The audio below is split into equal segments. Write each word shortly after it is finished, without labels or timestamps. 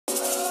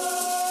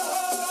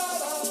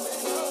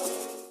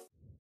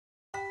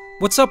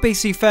What's up,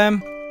 AC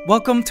fam?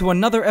 Welcome to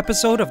another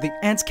episode of the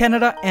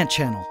AntsCanada Ant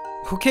Channel.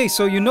 Okay,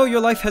 so you know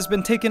your life has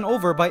been taken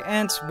over by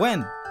ants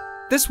when?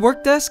 This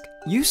work desk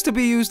used to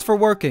be used for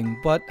working,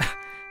 but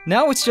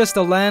now it's just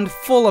a land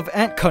full of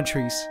ant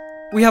countries.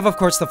 We have, of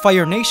course, the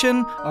Fire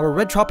Nation, our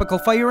red tropical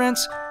fire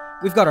ants.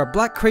 We've got our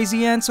black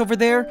crazy ants over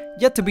there,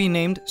 yet to be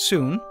named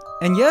soon.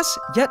 And yes,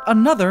 yet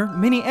another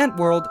mini ant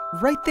world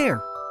right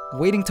there,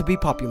 waiting to be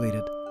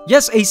populated.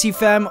 Yes, AC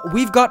fam,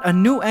 we've got a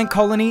new ant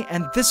colony,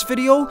 and this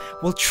video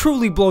will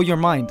truly blow your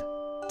mind.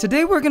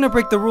 Today we're gonna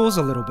break the rules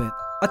a little bit,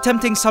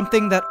 attempting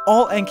something that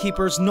all ant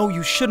keepers know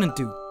you shouldn't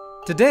do.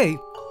 Today,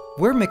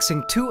 we're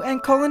mixing two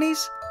ant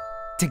colonies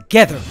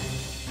together.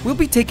 We'll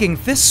be taking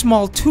this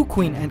small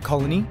 2-queen ant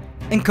colony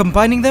and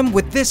combining them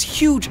with this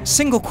huge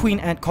single queen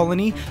ant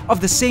colony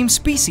of the same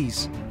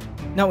species.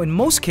 Now, in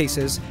most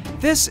cases,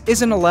 this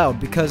isn't allowed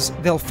because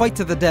they'll fight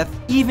to the death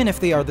even if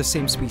they are the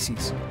same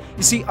species.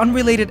 You see,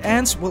 unrelated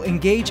ants will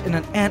engage in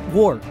an ant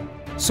war.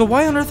 So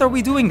why on earth are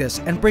we doing this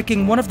and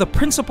breaking one of the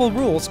principal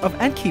rules of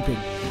ant keeping?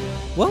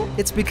 Well,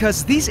 it's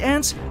because these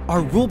ants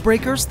are rule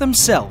breakers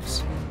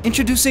themselves.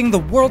 Introducing the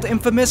world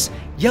infamous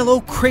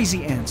yellow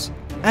crazy ants,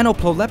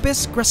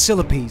 Anoplolepis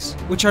gracilipes,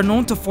 which are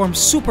known to form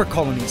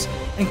supercolonies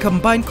and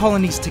combine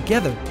colonies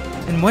together.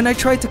 And when I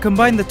tried to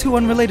combine the two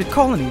unrelated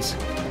colonies,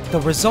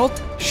 the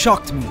result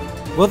shocked me.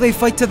 Will they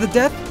fight to the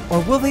death,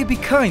 or will they be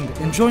kind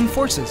and join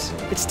forces?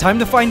 It's time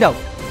to find out.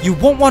 You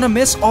won't want to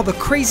miss all the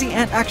crazy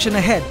ant action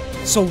ahead,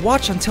 so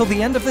watch until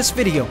the end of this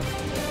video.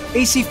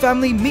 AC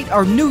family, meet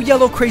our new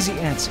yellow crazy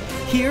ants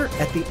here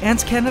at the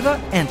AntsCanada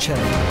Ant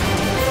Channel.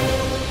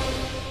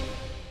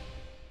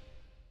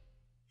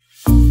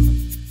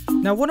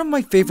 Now, one of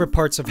my favorite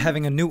parts of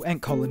having a new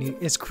ant colony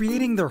is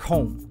creating their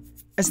home.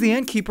 As the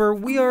ant keeper,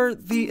 we are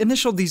the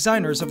initial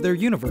designers of their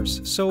universe,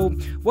 so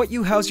what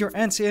you house your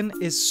ants in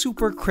is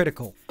super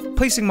critical.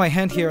 Placing my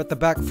hand here at the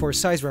back for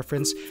size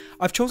reference,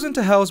 I've chosen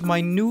to house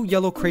my new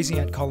yellow crazy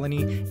ant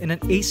colony in an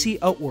AC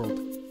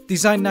outworld,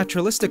 designed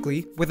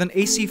naturalistically with an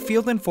AC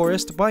field and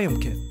forest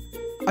biome kit.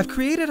 I've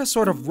created a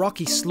sort of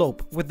rocky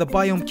slope with the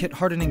biome kit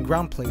hardening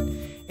ground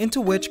plate,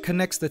 into which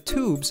connects the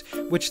tubes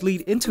which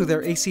lead into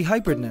their AC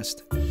hybrid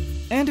nest.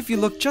 And if you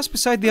look just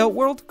beside the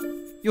outworld,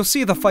 you'll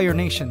see the Fire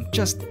Nation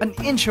just an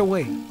inch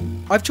away.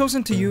 I've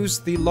chosen to use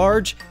the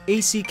large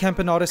AC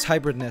Campanatus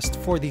hybrid nest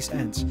for these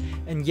ants,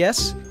 and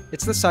yes,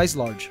 it's the size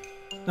large.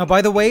 Now,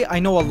 by the way, I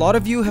know a lot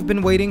of you have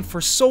been waiting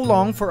for so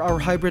long for our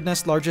hybrid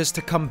nest larges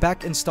to come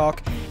back in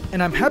stock,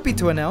 and I'm happy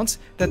to announce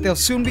that they'll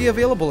soon be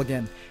available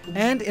again,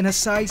 and in a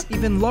size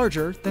even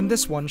larger than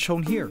this one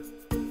shown here.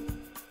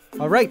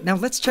 Alright, now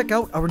let's check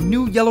out our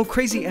new yellow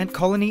crazy ant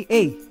colony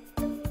A.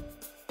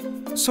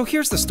 So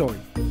here's the story.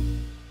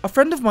 A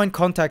friend of mine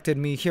contacted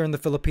me here in the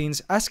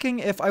Philippines asking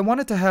if I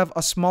wanted to have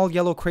a small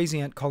yellow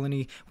crazy ant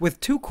colony with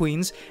 2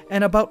 queens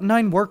and about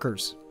 9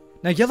 workers.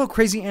 Now, yellow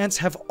crazy ants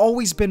have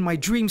always been my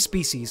dream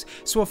species,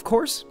 so of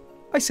course,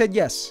 I said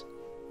yes.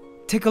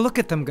 Take a look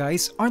at them,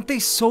 guys. Aren't they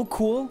so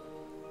cool?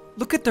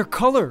 Look at their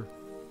color.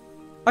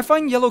 I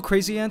find yellow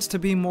crazy ants to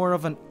be more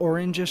of an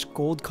orangish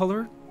gold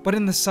color, but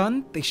in the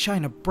sun, they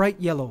shine a bright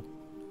yellow.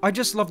 I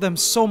just love them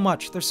so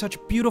much. They're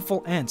such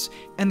beautiful ants,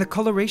 and the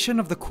coloration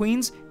of the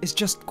queens is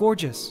just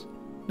gorgeous.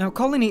 Now,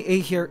 colony A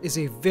here is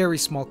a very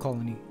small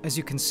colony. As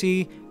you can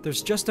see,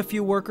 there's just a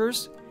few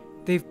workers.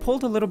 They've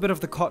pulled a little bit of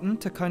the cotton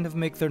to kind of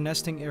make their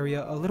nesting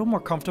area a little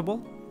more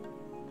comfortable.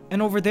 And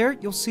over there,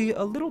 you'll see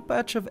a little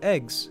batch of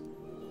eggs.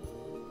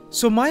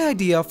 So my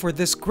idea for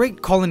this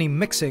great colony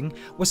mixing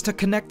was to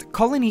connect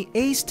colony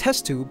A's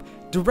test tube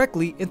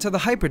directly into the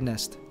hybrid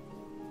nest.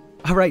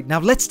 Alright, now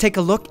let's take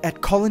a look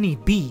at colony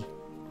B.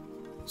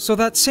 So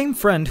that same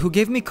friend who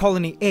gave me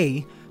colony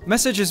A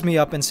messages me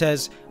up and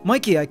says,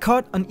 "Mikey, I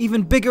caught an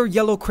even bigger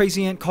yellow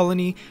crazy ant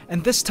colony,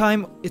 and this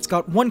time it's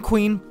got 1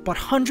 queen, but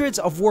hundreds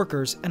of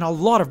workers and a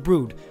lot of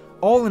brood,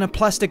 all in a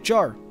plastic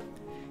jar."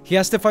 He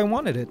asked if I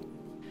wanted it.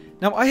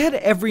 Now, I had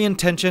every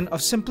intention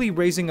of simply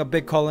raising a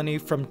big colony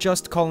from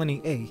just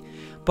colony A,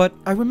 but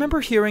I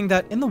remember hearing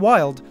that in the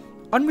wild,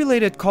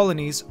 unrelated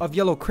colonies of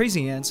yellow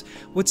crazy ants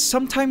would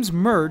sometimes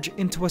merge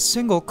into a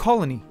single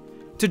colony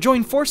to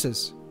join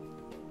forces.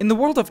 In the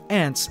world of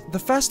ants, the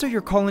faster your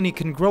colony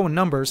can grow in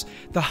numbers,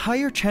 the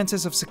higher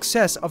chances of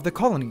success of the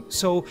colony,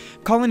 so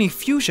colony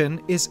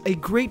fusion is a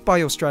great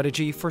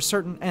biostrategy for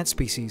certain ant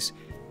species,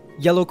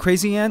 yellow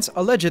crazy ants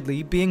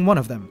allegedly being one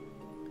of them.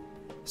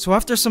 So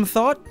after some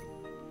thought,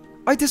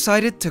 I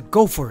decided to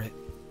go for it.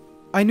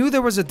 I knew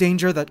there was a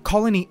danger that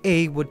colony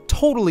A would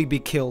totally be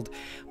killed,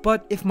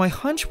 but if my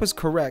hunch was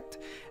correct,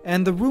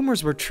 and the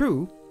rumors were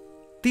true,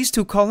 these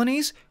 2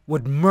 colonies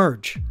would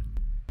merge.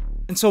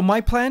 And so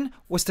my plan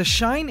was to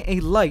shine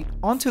a light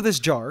onto this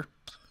jar,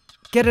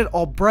 get it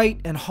all bright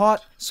and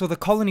hot so the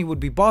colony would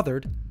be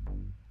bothered,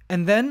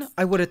 and then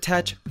I would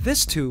attach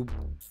this tube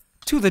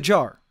to the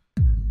jar.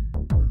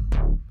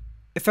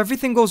 If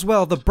everything goes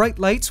well, the bright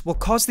lights will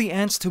cause the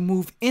ants to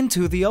move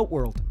into the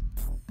outworld,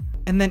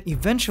 and then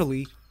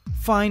eventually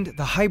find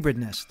the hybrid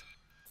nest.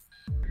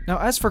 Now,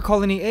 as for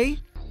colony A,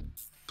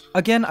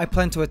 again I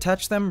plan to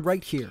attach them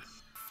right here.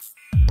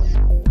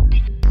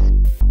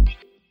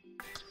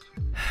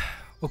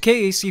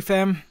 Okay, AC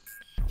fam,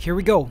 here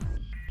we go.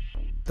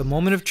 The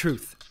moment of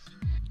truth.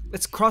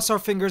 Let's cross our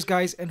fingers,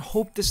 guys, and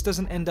hope this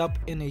doesn't end up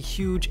in a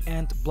huge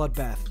ant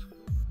bloodbath.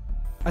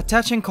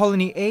 Attaching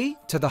colony A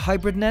to the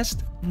hybrid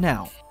nest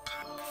now.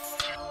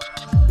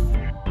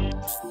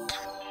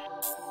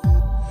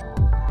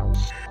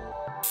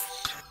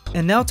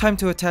 And now time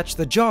to attach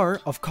the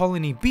jar of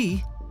colony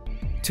B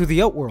to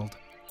the outworld.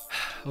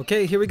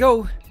 Okay, here we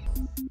go.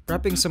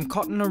 Wrapping some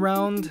cotton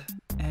around,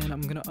 and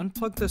I'm gonna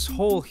unplug this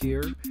hole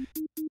here.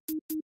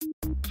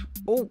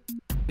 Oh,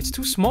 it's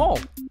too small.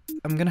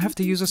 I'm gonna have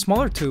to use a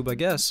smaller tube, I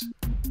guess.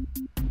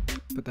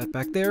 Put that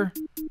back there.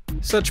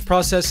 Such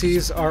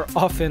processes are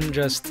often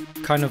just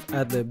kind of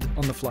ad-libbed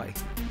on the fly.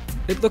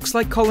 It looks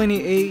like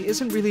colony A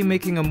isn't really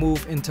making a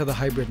move into the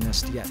hybrid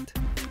nest yet.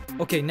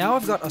 Okay, now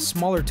I've got a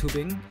smaller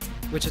tubing,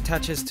 which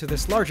attaches to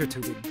this larger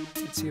tubing.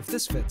 Let's see if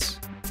this fits.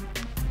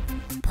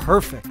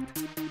 Perfect.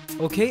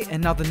 Okay,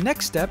 and now the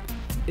next step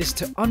is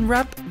to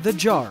unwrap the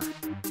jar,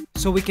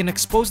 so we can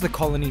expose the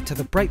colony to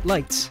the bright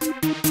lights.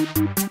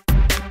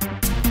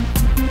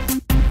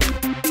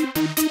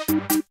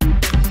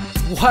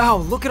 Wow,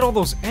 look at all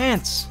those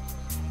ants!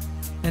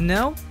 And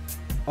now,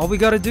 all we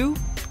gotta do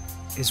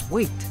is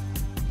wait.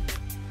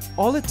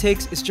 All it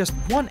takes is just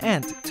one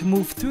ant to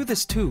move through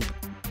this tube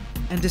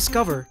and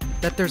discover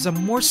that there's a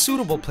more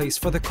suitable place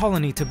for the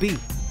colony to be.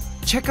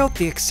 Check out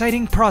the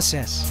exciting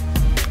process.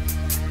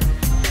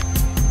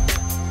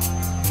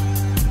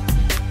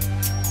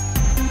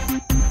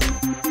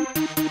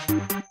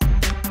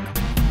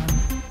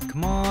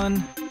 Come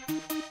on.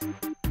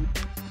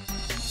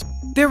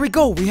 There we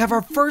go, we have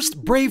our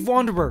first brave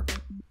wanderer.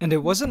 And it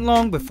wasn't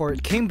long before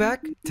it came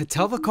back to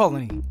tell the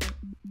colony.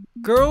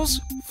 Girls,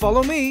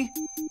 follow me.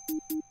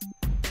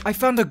 I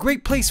found a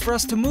great place for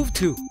us to move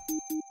to.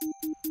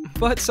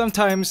 But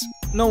sometimes,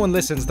 no one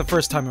listens the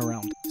first time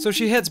around. So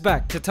she heads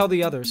back to tell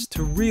the others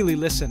to really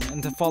listen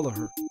and to follow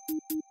her.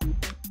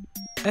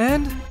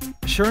 And,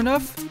 sure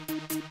enough,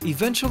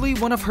 eventually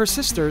one of her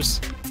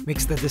sisters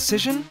makes the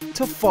decision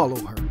to follow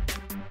her.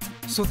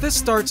 So this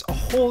starts a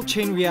whole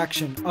chain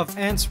reaction of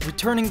ants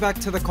returning back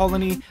to the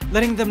colony,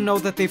 letting them know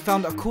that they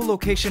found a cool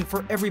location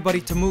for everybody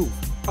to move.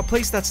 A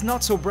place that's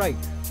not so bright,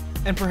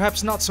 and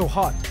perhaps not so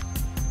hot.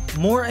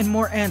 More and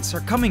more ants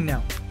are coming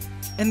now,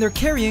 and they're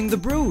carrying the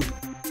brood.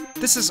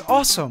 This is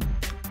awesome!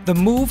 The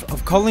move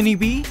of colony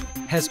B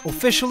has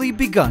officially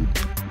begun.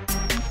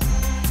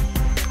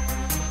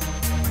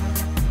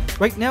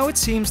 Right now it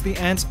seems the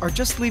ants are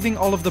just leaving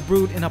all of the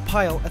brood in a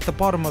pile at the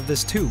bottom of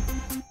this tube,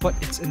 but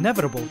it's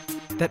inevitable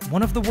that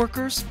one of the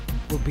workers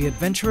will be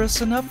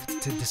adventurous enough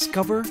to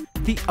discover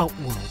the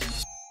outworld.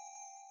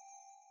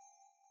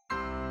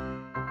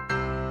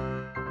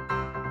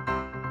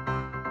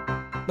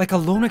 Like a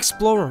lone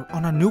explorer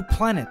on a new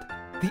planet,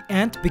 the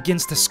ant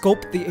begins to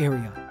scope the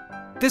area.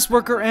 This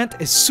worker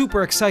ant is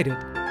super excited.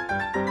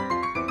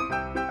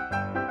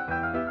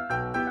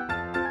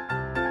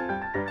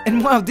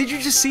 And wow, did you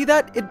just see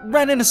that? It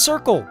ran in a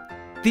circle!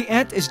 The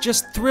ant is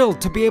just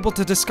thrilled to be able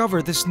to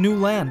discover this new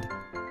land.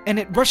 And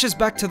it rushes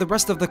back to the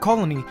rest of the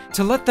colony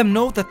to let them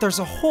know that there's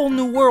a whole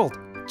new world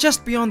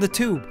just beyond the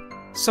tube.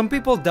 Some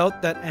people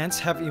doubt that ants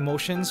have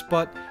emotions,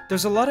 but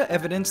there's a lot of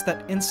evidence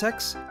that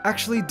insects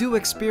actually do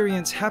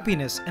experience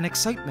happiness and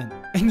excitement.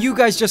 And you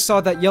guys just saw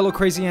that yellow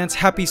crazy ant's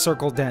happy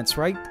circle dance,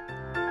 right?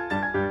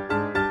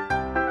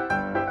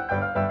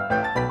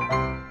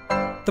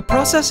 The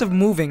process of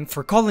moving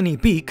for colony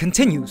B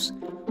continues,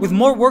 with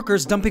more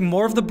workers dumping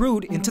more of the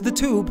brood into the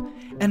tube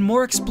and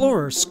more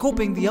explorers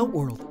scoping the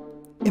outworld.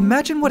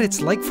 Imagine what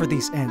it's like for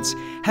these ants,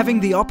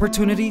 having the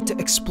opportunity to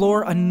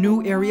explore a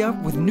new area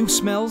with new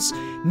smells,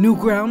 new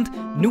ground,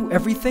 new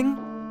everything.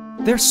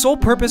 Their sole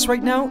purpose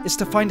right now is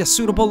to find a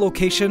suitable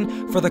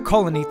location for the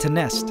colony to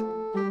nest.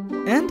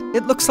 And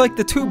it looks like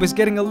the tube is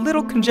getting a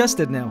little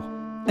congested now.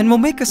 And we'll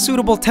make a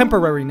suitable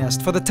temporary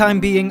nest for the time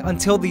being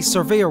until these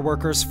surveyor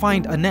workers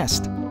find a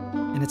nest.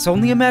 And it's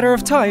only a matter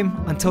of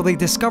time until they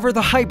discover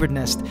the hybrid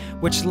nest,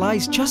 which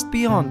lies just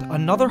beyond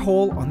another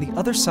hole on the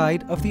other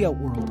side of the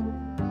outworld.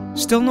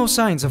 Still no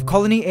signs of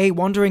colony A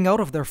wandering out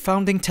of their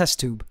founding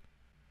test tube.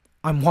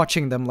 I'm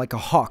watching them like a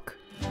hawk.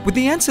 With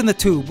the ants in the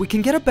tube, we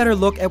can get a better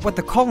look at what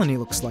the colony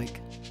looks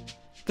like.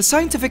 The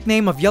scientific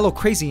name of yellow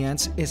crazy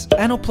ants is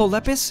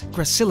Anoplolepis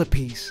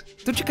gracilipes.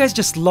 Don't you guys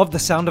just love the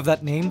sound of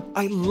that name?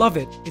 I love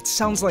it. It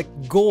sounds like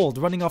gold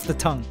running off the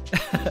tongue.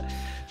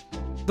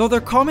 Though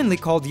they're commonly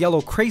called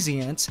yellow crazy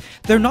ants,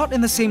 they're not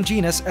in the same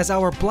genus as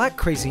our black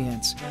crazy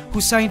ants,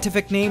 whose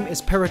scientific name is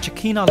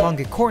Paratrechina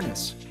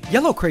longicornis.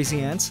 Yellow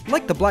crazy ants,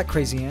 like the black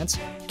crazy ants,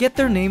 get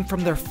their name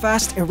from their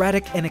fast,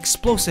 erratic, and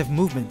explosive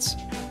movements.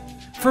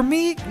 For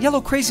me,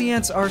 yellow crazy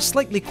ants are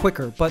slightly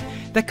quicker, but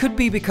that could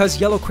be because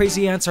yellow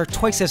crazy ants are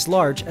twice as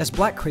large as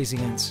black crazy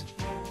ants.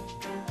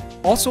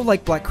 Also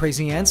like black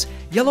crazy ants,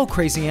 yellow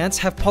crazy ants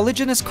have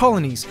polygynous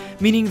colonies,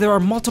 meaning there are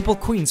multiple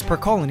queens per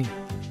colony.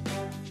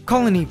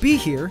 Colony B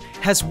here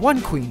has one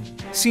queen,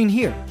 seen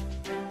here.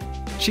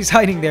 She's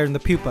hiding there in the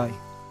pupae.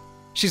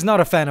 She's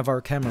not a fan of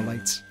our camera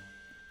lights.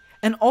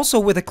 And also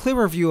with a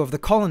clearer view of the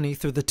colony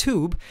through the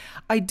tube,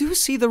 I do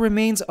see the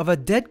remains of a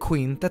dead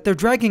queen that they're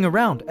dragging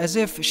around as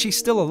if she's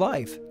still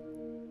alive.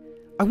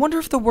 I wonder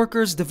if the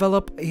workers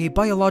develop a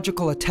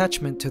biological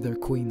attachment to their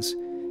queens.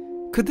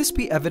 Could this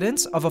be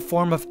evidence of a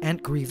form of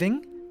ant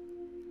grieving?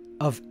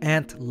 Of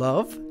ant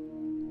love?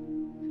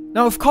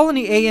 Now, if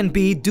colony A and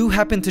B do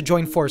happen to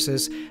join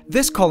forces,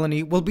 this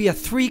colony will be a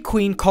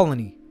 3-queen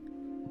colony.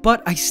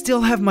 But I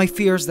still have my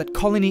fears that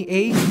colony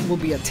A will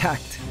be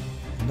attacked.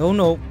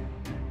 No.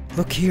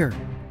 Look here.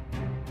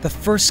 The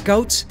first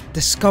scouts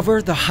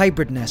discover the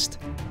hybrid nest.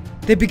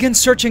 They begin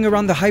searching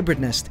around the hybrid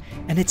nest,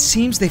 and it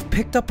seems they've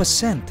picked up a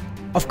scent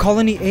of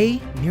colony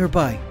A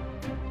nearby.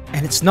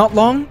 And it's not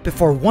long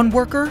before one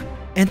worker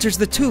enters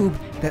the tube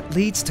that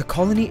leads to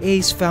colony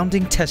A's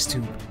founding test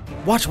tube.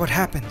 Watch what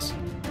happens.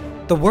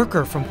 The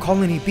worker from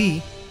colony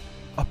B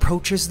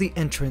approaches the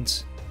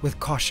entrance with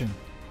caution.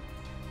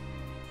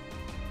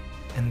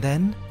 And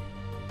then,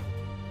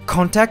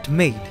 contact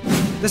made.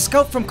 The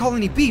scout from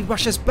colony B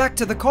rushes back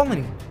to the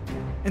colony.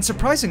 And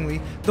surprisingly,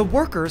 the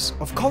workers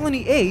of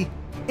colony A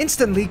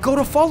instantly go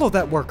to follow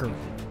that worker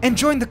and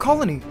join the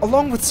colony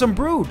along with some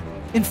brood.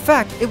 In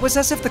fact, it was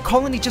as if the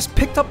colony just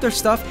picked up their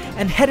stuff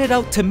and headed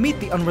out to meet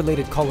the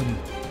unrelated colony,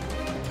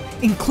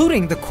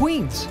 including the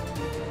queens.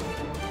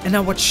 And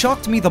now what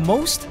shocked me the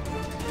most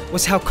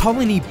was how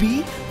colony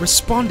B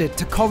responded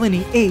to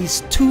colony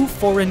A's 2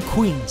 foreign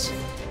queens.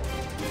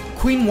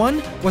 Queen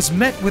 1 was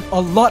met with a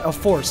lot of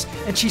force,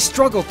 and she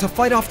struggled to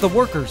fight off the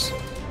workers.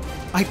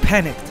 I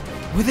panicked.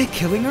 Were they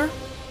killing her?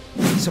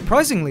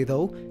 Surprisingly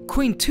though,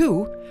 Queen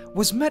 2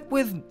 was met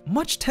with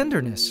much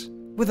tenderness,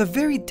 with a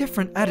very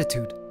different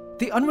attitude.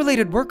 The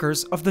unrelated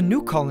workers of the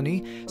new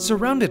colony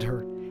surrounded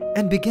her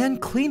and began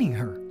cleaning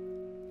her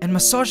and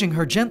massaging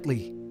her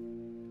gently.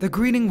 The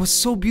greeting was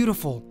so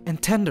beautiful and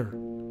tender.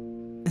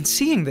 And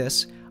seeing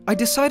this, I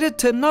decided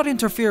to not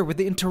interfere with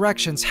the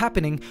interactions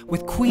happening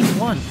with Queen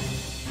 1.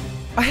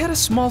 I had a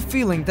small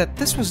feeling that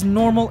this was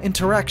normal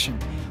interaction,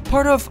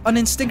 part of an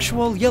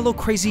instinctual yellow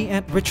crazy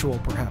ant ritual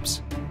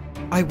perhaps.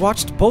 I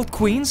watched both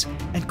queens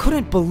and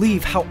couldn't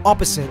believe how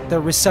opposite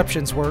their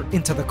receptions were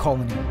into the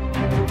colony.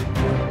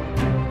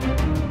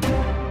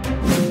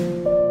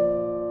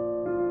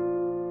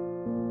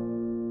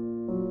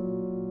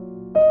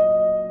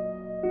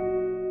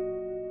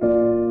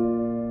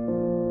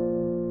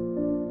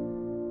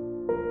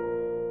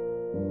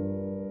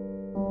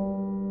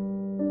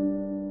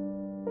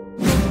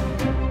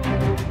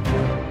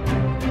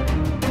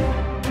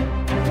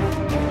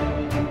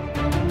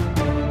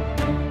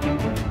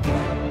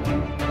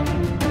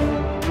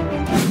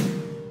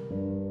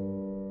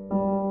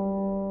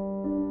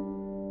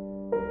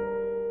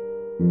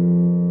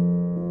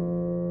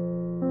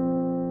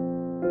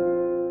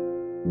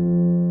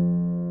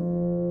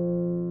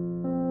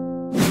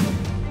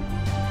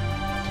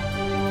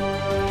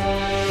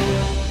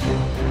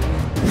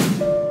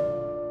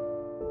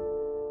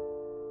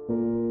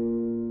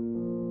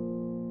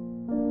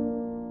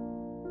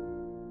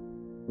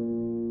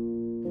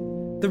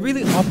 The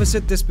really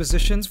opposite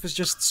dispositions was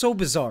just so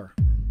bizarre.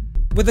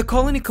 With the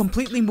colony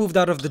completely moved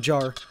out of the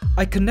jar,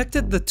 I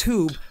connected the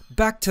tube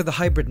back to the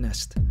hybrid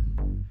nest.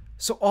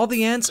 So all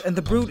the ants and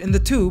the brood in the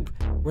tube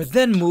were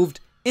then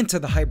moved into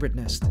the hybrid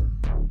nest,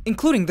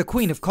 including the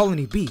queen of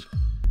colony B.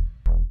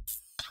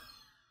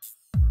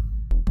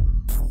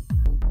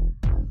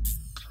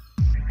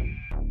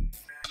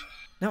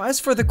 Now as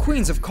for the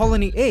queens of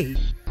colony A,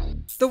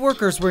 the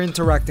workers were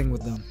interacting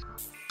with them.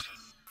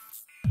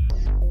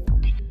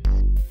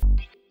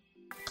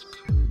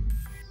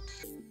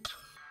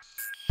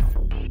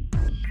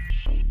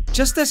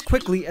 Just as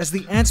quickly as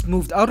the ants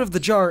moved out of the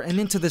jar and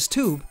into this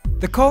tube,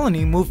 the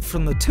colony moved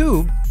from the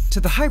tube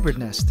to the hybrid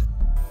nest.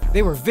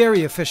 They were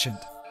very efficient.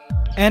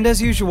 And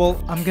as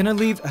usual, I'm gonna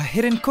leave a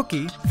hidden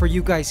cookie for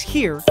you guys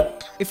here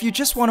if you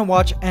just want to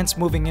watch ants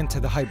moving into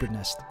the hybrid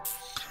nest.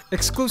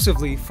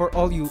 Exclusively for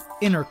all you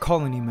inner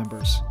colony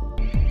members.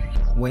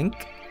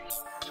 Wink.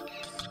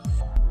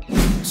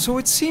 So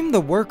it seemed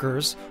the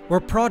workers were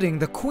prodding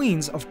the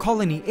queens of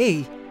colony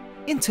A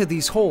into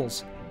these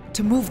holes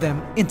to move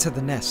them into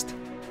the nest.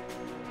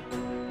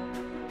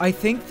 I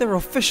think they're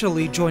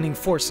officially joining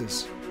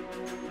forces.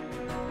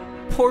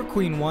 Poor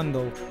Queen 1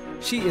 though,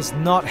 she is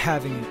not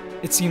having it.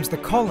 It seems the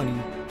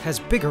colony has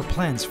bigger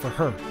plans for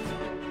her.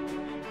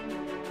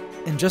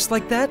 And just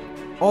like that,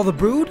 all the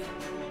brood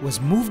was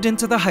moved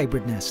into the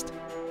hybrid nest.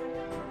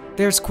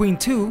 There's Queen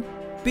 2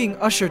 being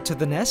ushered to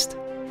the nest,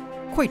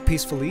 quite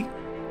peacefully.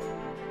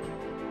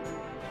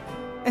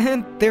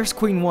 And there's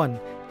Queen 1,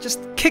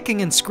 just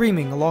kicking and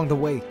screaming along the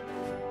way.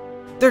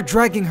 They're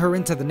dragging her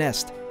into the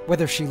nest,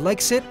 whether she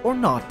likes it or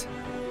not.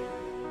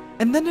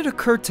 And then it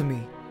occurred to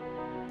me,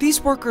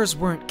 these workers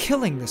weren't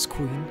killing this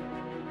queen,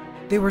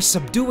 they were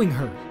subduing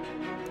her,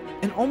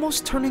 and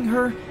almost turning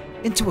her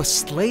into a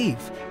slave,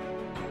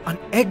 an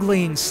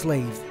egg-laying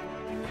slave.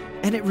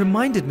 And it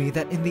reminded me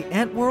that in the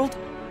ant world,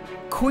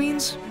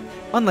 queens,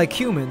 unlike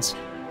humans,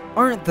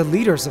 aren't the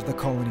leaders of the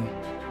colony,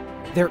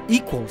 they're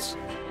equals.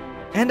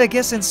 And I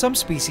guess in some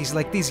species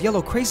like these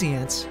yellow crazy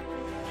ants,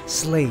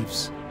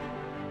 slaves.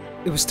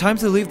 It was time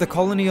to leave the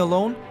colony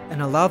alone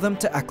and allow them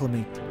to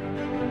acclimate.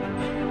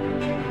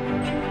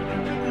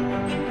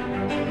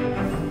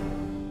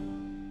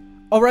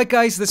 Alright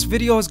guys, this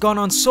video has gone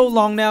on so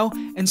long now,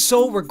 and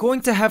so we're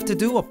going to have to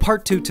do a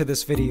part 2 to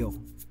this video.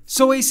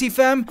 So AC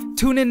fam,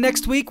 tune in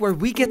next week where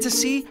we get to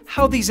see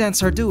how these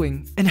ants are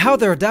doing and how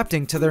they're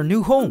adapting to their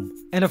new home.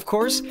 And of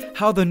course,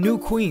 how the new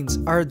queens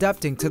are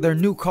adapting to their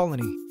new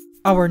colony.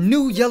 Our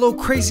new yellow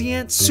crazy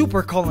ant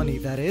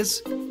supercolony, that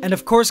is. And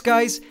of course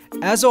guys,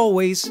 as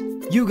always,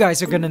 you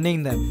guys are gonna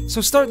name them,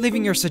 so start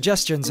leaving your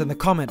suggestions in the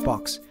comment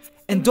box.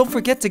 And don't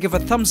forget to give a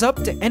thumbs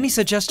up to any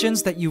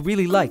suggestions that you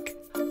really like.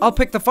 I'll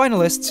pick the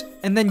finalists,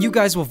 and then you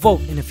guys will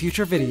vote in a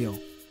future video.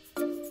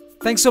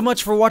 Thanks so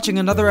much for watching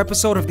another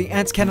episode of the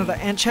AntsCanada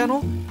Ant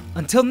Channel.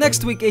 Until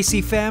next week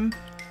AC fam,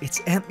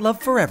 it's ant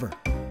love forever.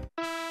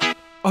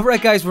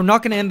 Alright guys, we're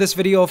not gonna end this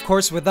video of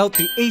course without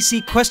the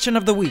AC question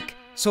of the week.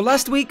 So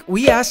last week,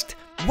 we asked,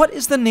 what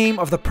is the name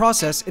of the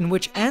process in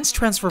which ants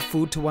transfer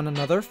food to one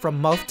another from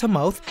mouth to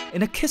mouth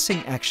in a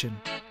kissing action?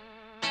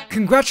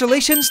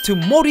 Congratulations to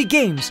Modi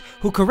Games,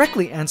 who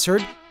correctly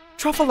answered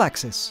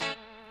Trophallaxis.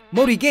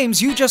 Modi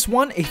Games, you just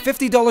won a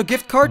 $50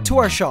 gift card to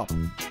our shop.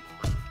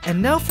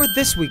 And now for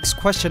this week's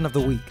question of the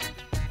week.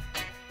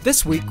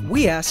 This week,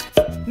 we ask,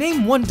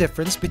 name one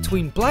difference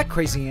between black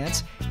crazy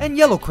ants and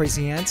yellow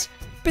crazy ants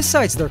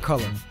besides their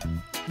color.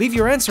 Leave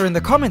your answer in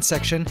the comment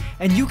section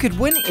and you could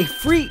win a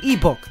free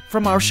ebook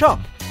from our shop,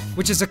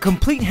 which is a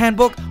complete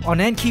handbook on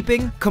ant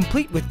keeping,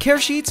 complete with care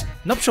sheets,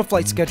 nuptial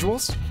flight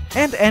schedules,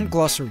 and ant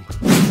glossary.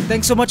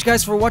 Thanks so much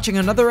guys for watching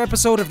another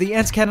episode of the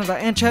AntsCanada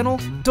Ant Channel.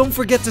 Don't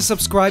forget to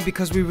subscribe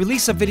because we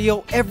release a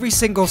video every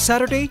single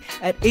Saturday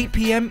at 8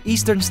 PM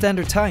Eastern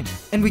Standard Time.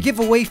 And we give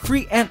away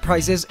free ant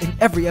prizes in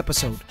every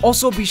episode.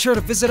 Also be sure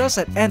to visit us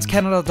at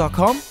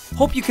AntsCanada.com.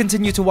 Hope you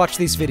continue to watch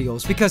these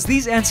videos because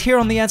these ants here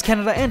on the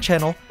AntsCanada Ant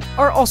Channel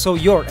are also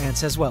your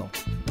ants as well.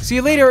 See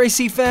you later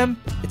AC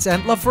fam, it's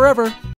ant love forever.